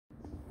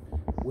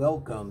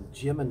Welcome,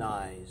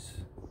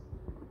 Geminis,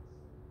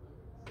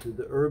 to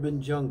the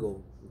urban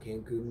jungle in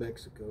Cancun,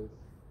 Mexico,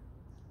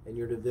 and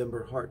your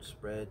November heart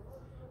spread.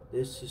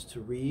 This is to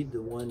read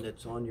the one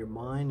that's on your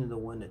mind and the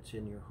one that's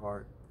in your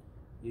heart,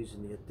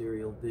 using the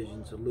Ethereal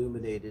Visions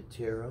Illuminated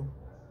Tarot.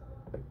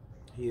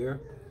 Here,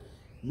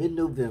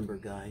 mid-November,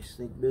 guys.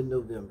 Think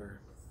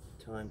mid-November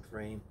time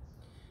frame.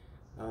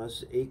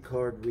 It's an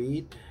 8-card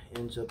read,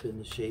 ends up in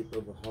the shape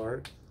of a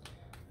heart.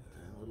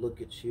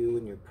 Look at you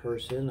and your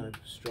person. I'm an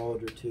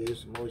astrologer too,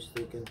 so I'm always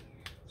thinking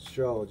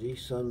astrology,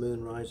 sun,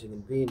 moon, rising,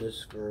 and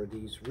Venus for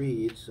these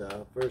reads.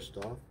 First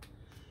off,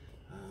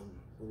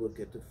 we'll look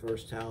at the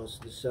first house,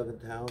 the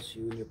 7th house,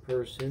 you and your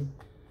person.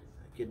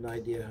 Get an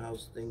idea how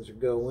things are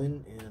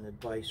going and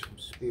advice from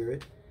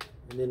spirit,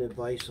 and then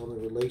advice on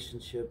the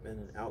relationship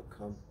and an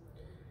outcome.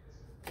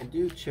 And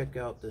do check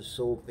out the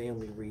soul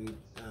family read.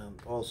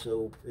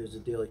 Also is a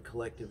daily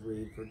collective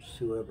read for just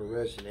whoever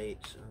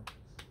resonates.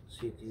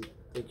 See if you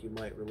think you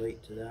might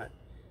relate to that.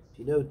 If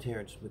you know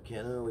Terence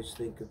McKenna, I always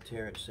think of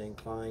Terence saying,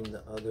 find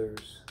the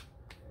others.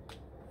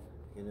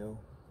 You know,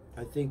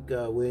 I think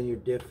when you're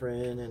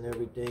different and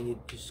everything, you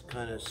just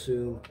kind of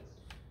assume,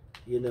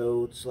 you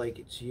know, it's like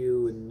it's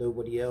you and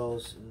nobody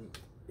else.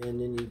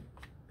 And then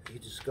you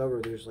discover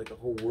there's like a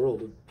whole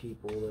world of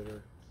people that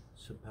are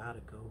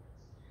simpatico.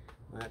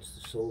 That's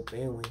the soul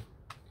family.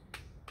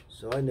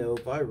 So I know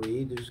if I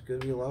read, there's going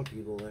to be a lot of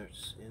people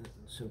that's in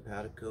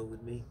simpatico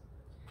with me.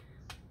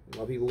 A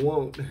lot of people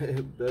won't.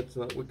 That's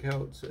not what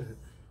counts.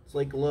 It's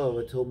like love.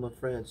 I told my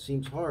friend, it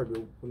seems hard,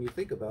 but when you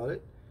think about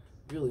it,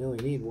 you really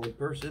only need one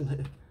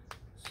person.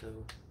 So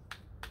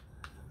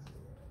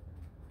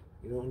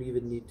you don't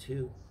even need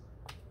two.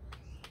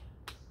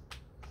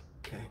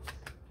 Okay.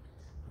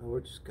 Well,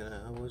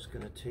 I was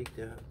gonna take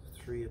that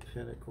 3 of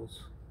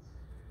Pentacles.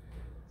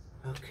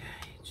 Okay,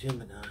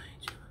 Gemini.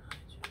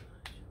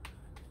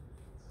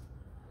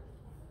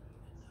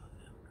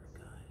 November,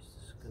 guys.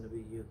 This is gonna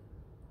be you.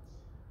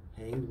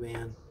 Hanged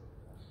man.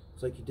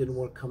 It's like you didn't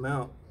want to come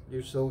out.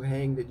 You're so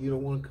hanged that you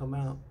don't want to come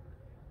out.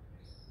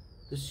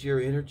 This is your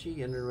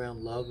energy in and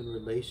around love and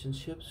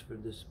relationships for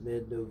this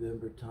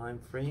mid-November time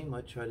frame.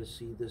 I try to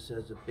see this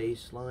as a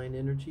baseline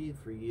energy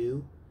for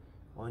you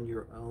on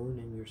your own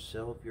and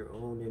yourself, your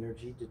own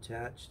energy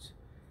detached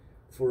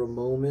for a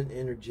moment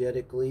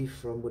energetically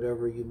from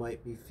whatever you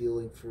might be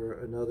feeling for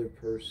another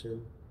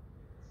person.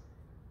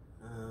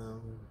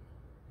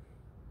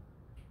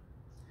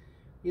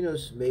 You know,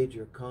 this major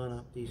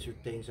arcana, these are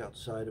things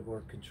outside of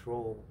our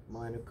control.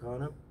 Minor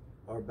arcana,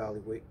 our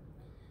bailiwick.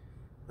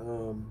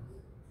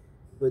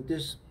 But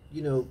this,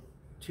 you know,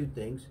 2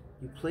 things.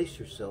 You place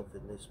yourself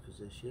in this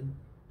position,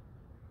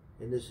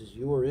 and this is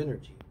your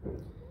energy.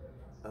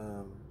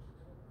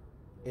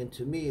 And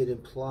to me, it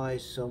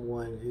implies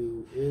someone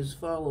who is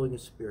following a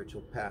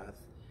spiritual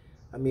path.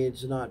 I mean,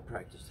 it's not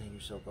practice hang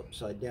yourself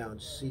upside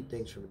down, see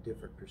things from a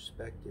different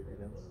perspective, you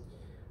know.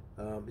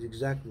 It's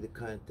exactly the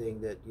kind of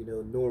thing that, you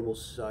know, normal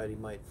society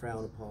might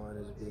frown upon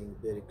as being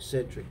a bit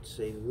eccentric, to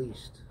say the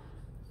least.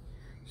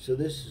 So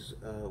this is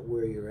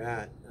where you're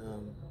at.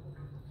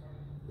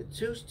 It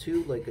shows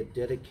too like a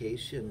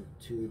dedication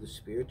to the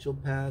spiritual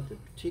path, and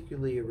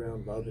particularly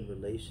around love and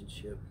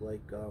relationship.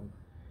 Like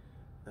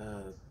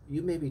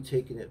you may be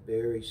taking it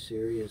very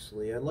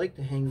seriously. I like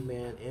the Hanged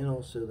Man and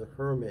also the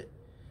Hermit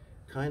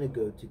kind of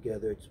go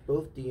together. It's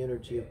both the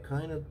energy of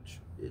kind of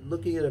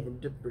looking at it from a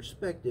different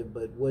perspective,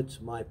 but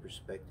what's my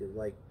perspective?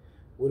 Like,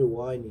 what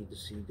do I need to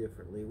see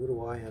differently? What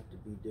do I have to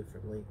be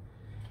differently?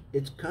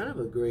 It's kind of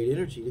a great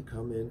energy to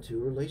come into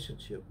a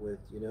relationship with,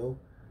 you know,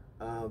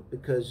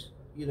 because,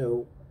 you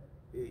know,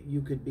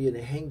 you could be in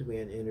a Hanged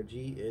Man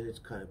energy and it's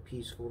kind of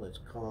peaceful and it's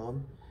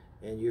calm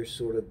and you're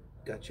sort of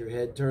got your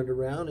head turned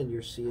around and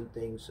you're seeing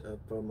things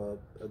from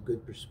a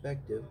good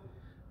perspective.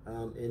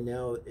 And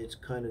now it's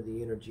kind of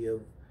the energy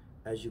of,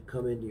 as you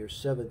come into your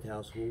 7th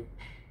house, well,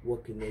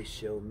 what can they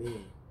show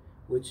me?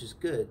 Which is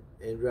good.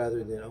 And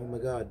rather than, oh my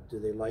God, do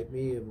they like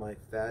me? Am I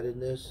fat in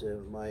this?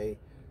 Am I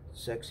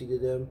sexy to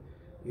them?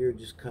 You're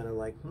just kind of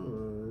like,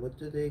 what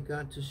do they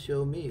got to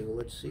show me? Well,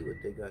 let's see what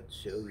they got to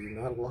show you.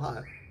 Not a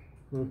lot.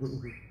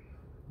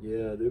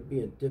 Yeah, they're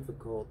being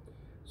difficult.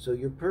 So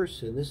your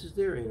person, this is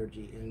their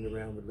energy in and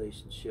around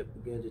relationship.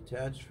 Again,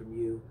 detached from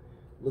you,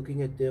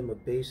 looking at them, a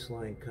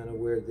baseline, kind of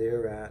where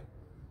they're at.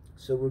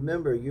 So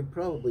remember, you're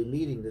probably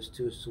meeting this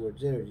 2 of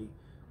Swords energy,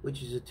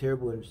 which is a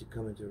terrible energy to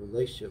come into a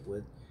relationship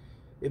with.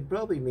 It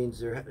probably means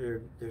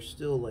they're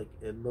still like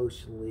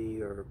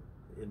emotionally or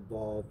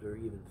involved or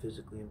even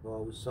physically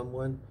involved with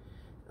someone.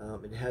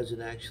 It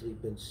hasn't actually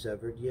been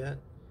severed yet.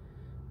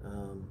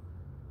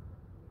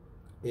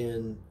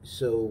 And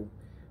so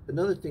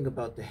another thing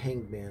about the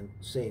Hanged Man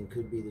saying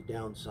could be the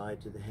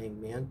downside to the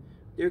Hanged Man.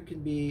 There can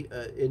be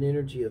an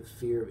energy of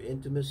fear of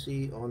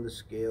intimacy on the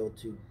scale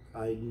to,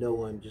 I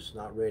know I'm just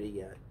not ready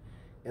yet.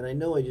 And I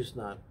know I'm just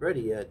not ready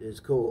yet is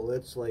cool.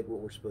 That's like what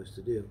we're supposed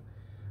to do.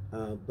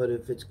 But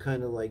if it's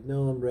kind of like,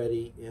 no, I'm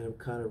ready, and I'm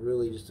kind of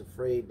really just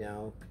afraid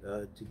now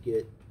to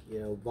get, you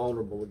know,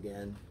 vulnerable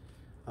again,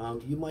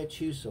 you might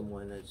choose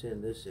someone that's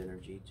in this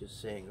energy,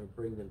 just saying, or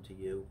bring them to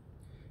you.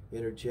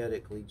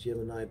 energetically,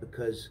 Gemini,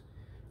 because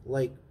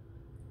like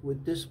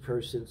with this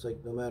person, it's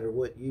like no matter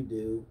what you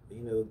do,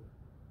 you know,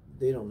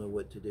 they don't know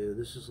what to do.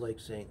 This is like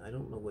saying, I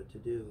don't know what to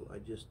do. I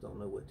just don't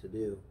know what to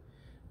do.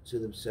 To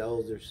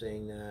themselves, they're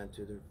saying that,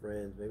 to their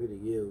friends, maybe to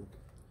you.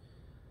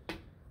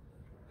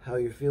 How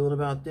you're feeling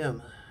about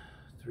them?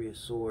 Three of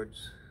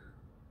Swords.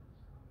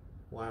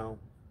 Wow.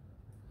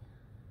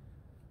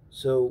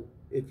 So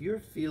if you're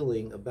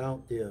feeling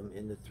about them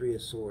in the Three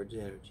of Swords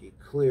energy,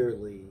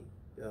 clearly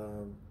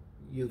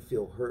you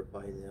feel hurt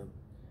by them.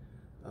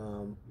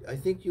 I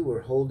think you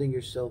were holding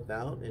yourself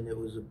out, and it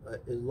was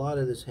a lot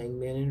of this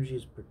Hangman energy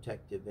is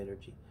protective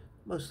energy.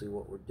 Mostly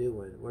what we're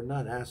doing. We're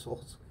not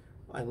assholes,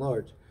 by and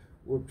large.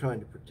 We're trying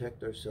to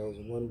protect ourselves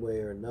in one way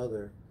or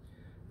another.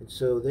 And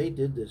so they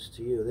did this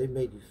to you. They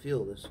made you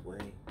feel this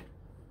way.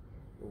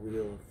 The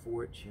Wheel of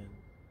Fortune.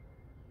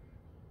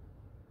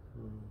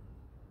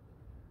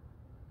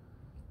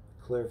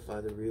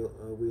 Clarify the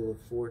Wheel of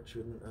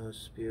Fortune,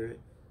 Spirit.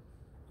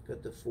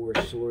 Got the Four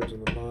of Swords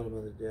on the bottom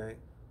of the deck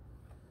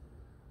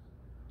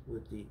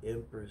with the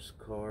Empress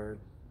card.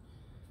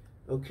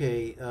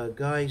 Okay,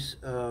 guys,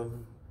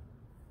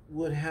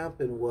 what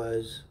happened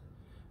was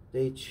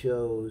they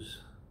chose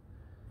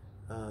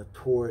a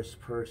Taurus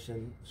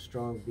person,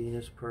 strong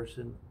Venus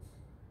person,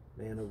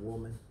 man or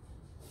woman.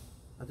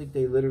 I think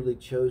they literally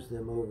chose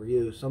them over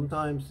you.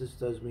 Sometimes this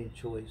does mean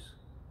choice,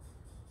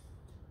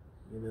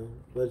 you know,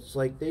 but it's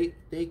like they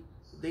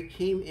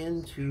came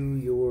into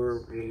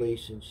your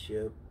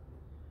relationship,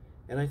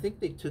 and I think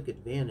they took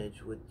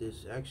advantage with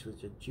this. Actually,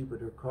 it's a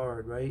Jupiter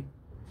card, right?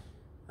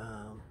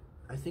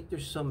 I think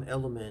there's some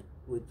element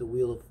with the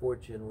Wheel of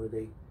Fortune where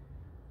they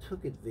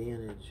took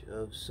advantage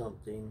of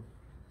something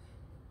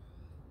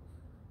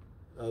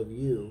of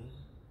you,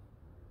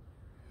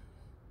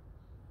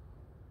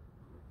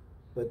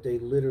 but they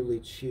literally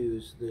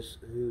choose this,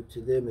 who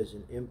to them is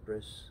an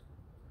Empress,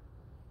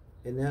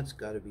 and that's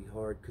got to be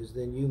hard, because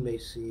then you may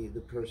see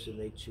the person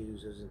they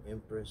choose as an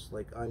Empress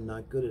like, I'm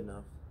not good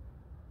enough.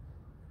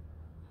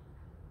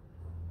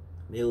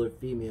 Male or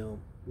female,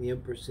 the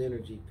Empress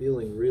energy,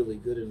 feeling really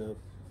good enough,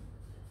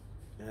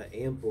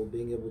 ample,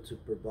 being able to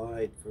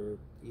provide for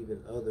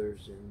even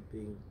others, and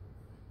being,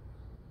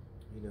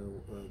 you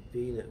know,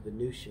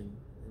 Venusian,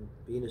 and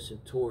Venus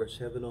and Taurus,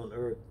 heaven on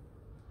earth,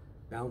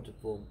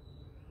 bountiful.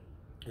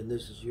 And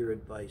this is your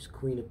advice.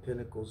 Queen of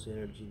Pentacles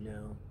energy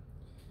now.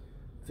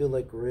 I feel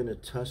like we're in a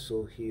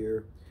tussle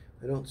here.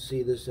 I don't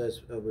see this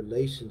as a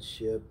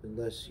relationship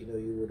unless, you know,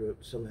 you were to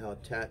somehow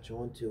attach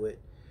onto it.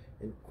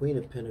 And Queen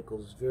of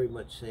Pentacles is very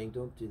much saying,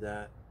 don't do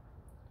that.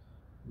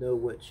 Know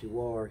what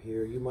you are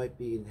here. You might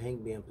be in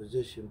Hangman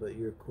position, but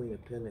you're Queen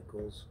of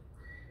Pentacles.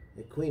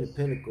 And Queen of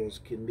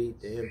Pentacles can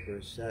meet the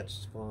Empress.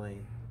 That's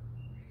fine.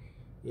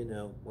 You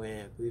know,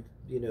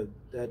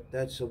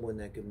 that's someone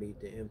that can meet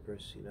the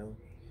Empress, you know.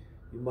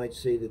 You might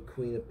say the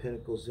Queen of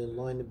Pentacles in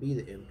line to be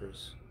the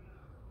Empress,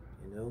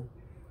 you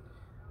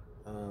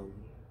know.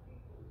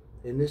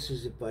 And this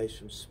is advice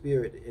from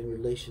Spirit in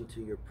relation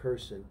to your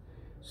person.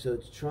 So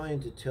it's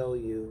trying to tell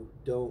you,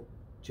 don't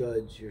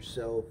judge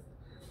yourself.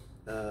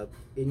 And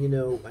you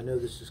know, I know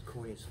this is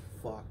corny as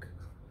fuck.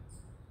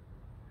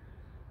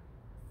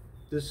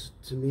 This,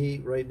 to me,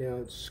 right now,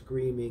 it's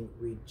screaming,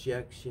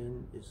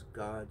 rejection is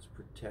God's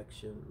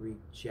protection.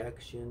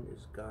 Rejection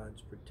is God's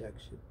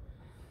protection.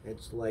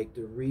 It's like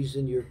the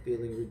reason you're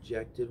feeling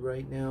rejected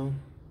right now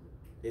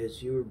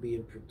is you are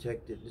being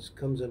protected. This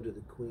comes under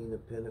the Queen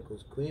of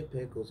Pentacles. Queen of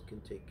Pentacles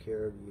can take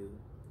care of you.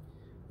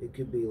 It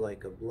could be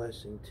like a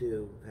blessing,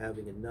 too,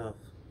 having enough.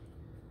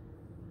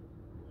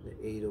 The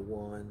Eight of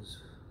Wands.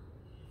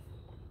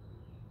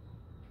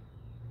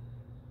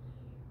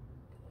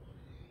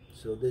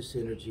 So this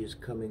energy is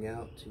coming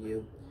out to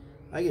you.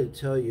 I got to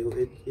tell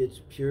you,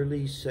 it's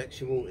purely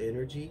sexual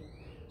energy.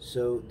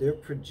 So they're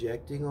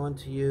projecting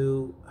onto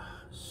you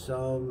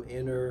some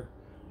inner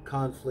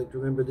conflict.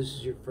 Remember, this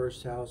is your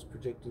first house,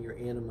 projecting your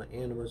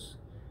animus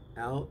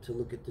out to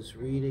look at this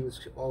reading. It's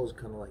always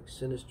kind of like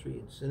Synastry.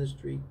 In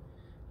Synastry,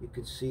 you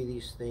could see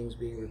these things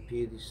being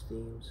repeated, these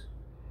themes,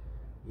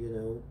 you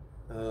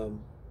know.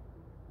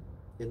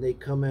 And they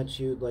come at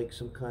you like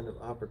some kind of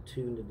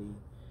opportunity.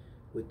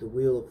 With the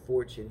Wheel of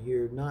Fortune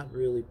here, not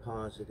really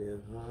positive,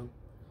 huh?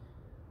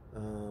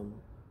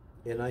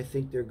 And I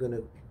think they're going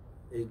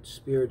to,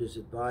 Spirit is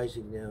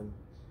advising them,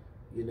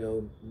 you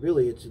know,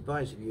 really it's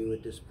advising you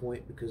at this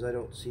point, because I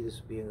don't see this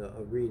being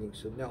a reading,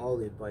 so now all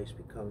the advice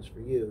becomes for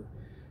you.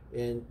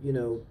 And, you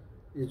know,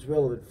 it's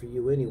relevant for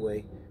you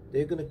anyway.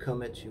 They're going to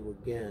come at you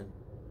again,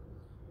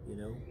 you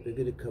know, they're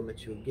going to come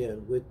at you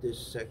again with this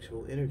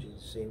sexual energy,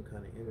 the same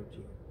kind of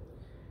energy.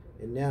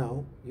 And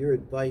now, your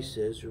advice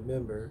is,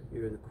 remember,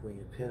 you're the Queen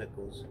of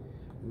Pentacles.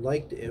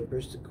 Like the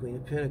Empress, the Queen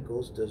of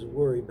Pentacles doesn't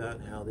worry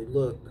about how they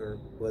look or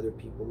whether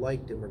people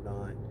like them or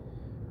not.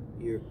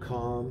 You're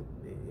calm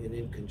and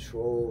in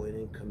control and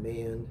in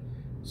command,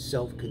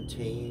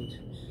 self-contained.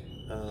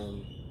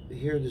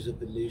 Here there's a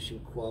Venusian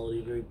quality,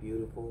 very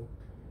beautiful.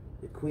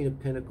 The Queen of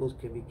Pentacles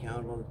can be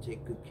counted on to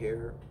take good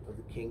care of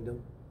the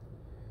kingdom,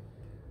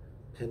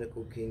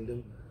 Pentacle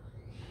Kingdom.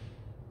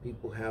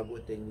 People have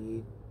what they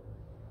need.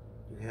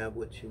 You have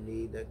what you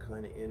need, that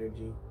kind of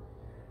energy.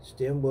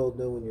 Stand well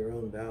knowing your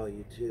own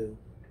value too.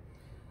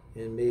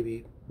 And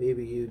maybe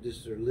you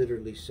just are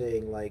literally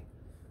saying, like,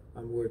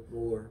 I'm worth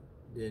more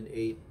than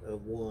 8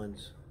 of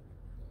Wands.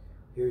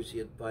 Here's the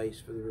advice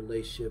for the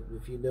relationship.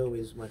 If you know me,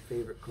 this is my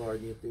favorite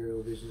card in the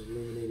Ethereal Visions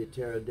Illuminated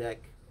Tarot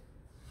deck.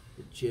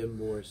 The Jim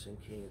Morrison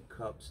King of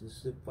Cups. And this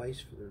is advice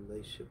for the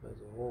relationship as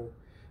a whole.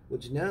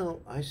 Which now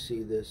I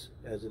see this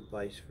as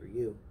advice for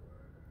you.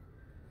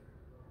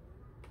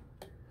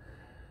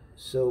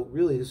 So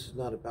really this is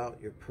not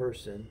about your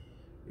person.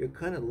 You're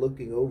kind of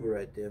looking over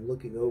at them,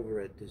 looking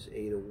over at this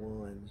 8 of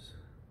Wands.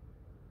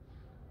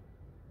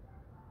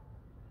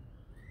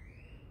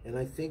 And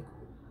I think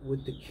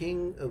with the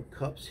King of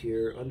Cups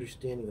here,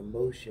 understanding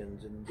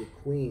emotions, and the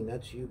Queen,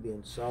 that's you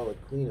being solid,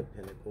 Queen of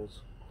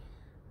Pentacles.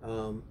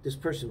 This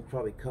person's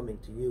probably coming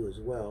to you as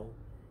well.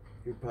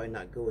 You're probably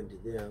not going to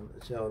them.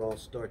 That's how it all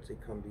starts. They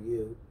come to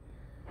you.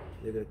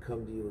 They're going to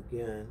come to you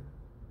again.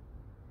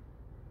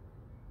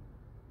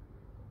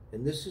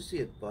 And this is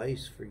the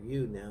advice for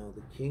you now.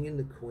 The King and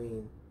the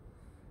Queen.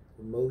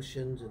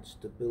 Emotions and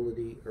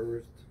stability,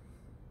 earth,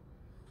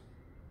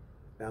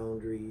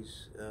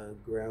 boundaries,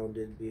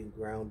 grounded, being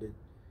grounded.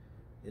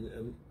 And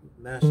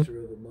a master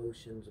of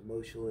emotions,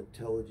 emotional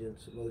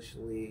intelligence,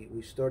 emotionally.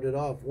 We started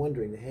off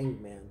wondering, the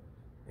Hanged Man.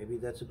 Maybe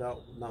that's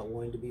about not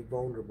wanting to be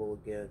vulnerable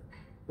again.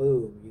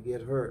 Boom, you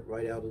get hurt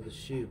right out of the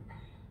chute.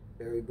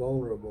 Very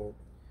vulnerable.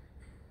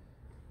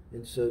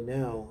 And so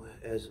now,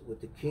 as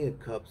with the King of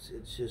Cups,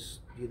 it's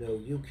just, you know,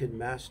 you can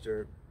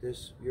master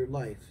this, your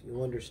life.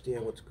 You'll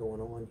understand what's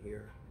going on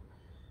here.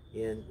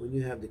 And when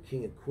you have the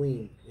King and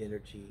Queen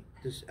energy,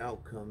 this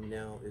outcome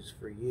now is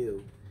for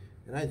you.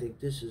 And I think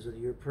this is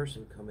your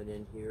person coming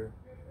in here.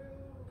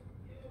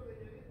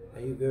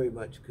 And you very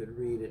much could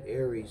read an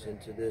Aries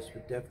into this,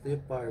 but definitely a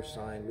fire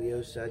sign.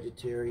 Leo,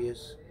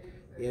 Sagittarius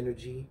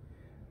energy.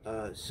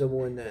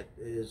 Someone that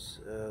is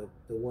the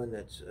one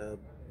that's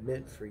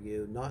meant for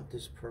you, not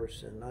this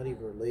person, not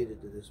even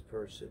related to this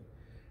person.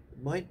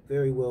 It might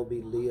very well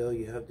be Leo.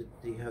 You have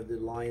the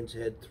Lion's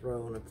Head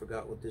throne. I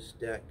forgot what this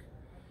deck,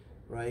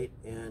 right?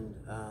 And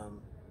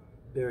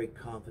very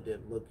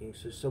confident looking.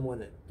 So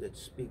someone that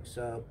speaks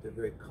up, they're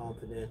very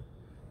confident.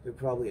 They're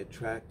probably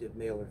attractive,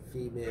 male or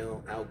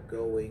female,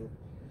 outgoing,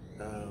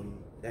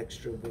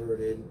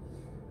 extroverted,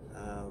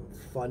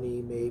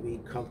 funny maybe,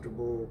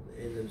 comfortable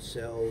in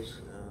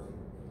themselves,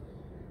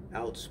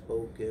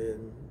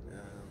 outspoken,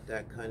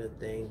 that kind of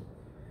thing.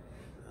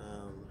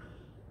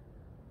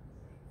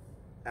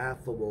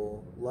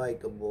 Affable,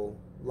 likable,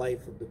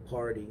 life of the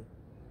party.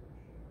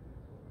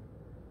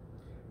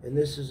 And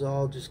this is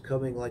all just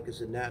coming like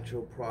as a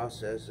natural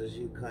process as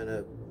you kind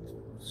of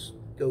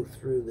go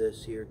through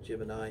this here,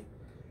 Gemini,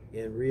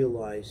 and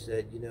realize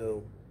that, you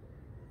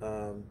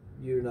know,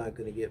 you're not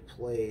going to get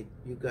played.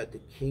 You've got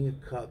the King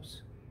of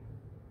Cups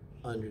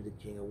under the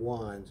King of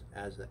Wands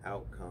as the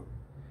outcome.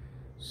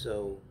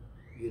 So,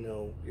 you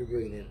know, you're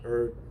bringing in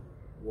earth,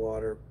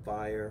 water,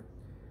 fire,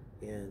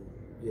 and,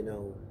 you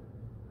know,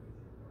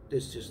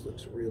 this just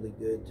looks really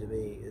good to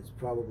me. It's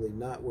probably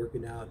not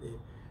working out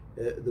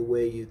the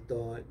way you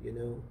thought, you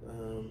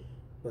know,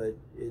 but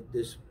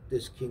this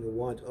King of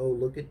Wands. Oh,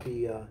 look at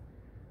the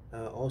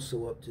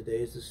also up today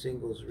is the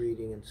singles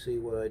reading, and see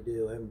what I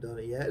do. I haven't done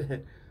it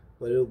yet,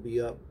 but it'll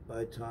be up by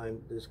the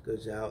time this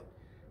goes out,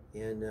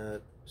 and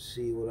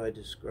see what I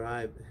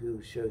describe,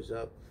 who shows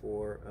up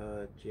for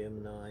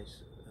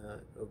Geminis.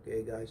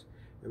 Okay, guys,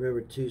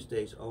 remember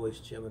Tuesday's always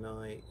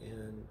Gemini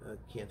and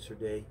Cancer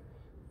Day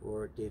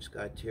for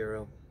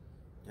Davidskytarot.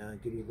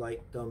 Give me a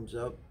like, thumbs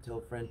up, tell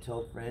a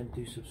friend,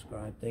 do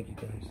subscribe. Thank you,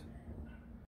 guys.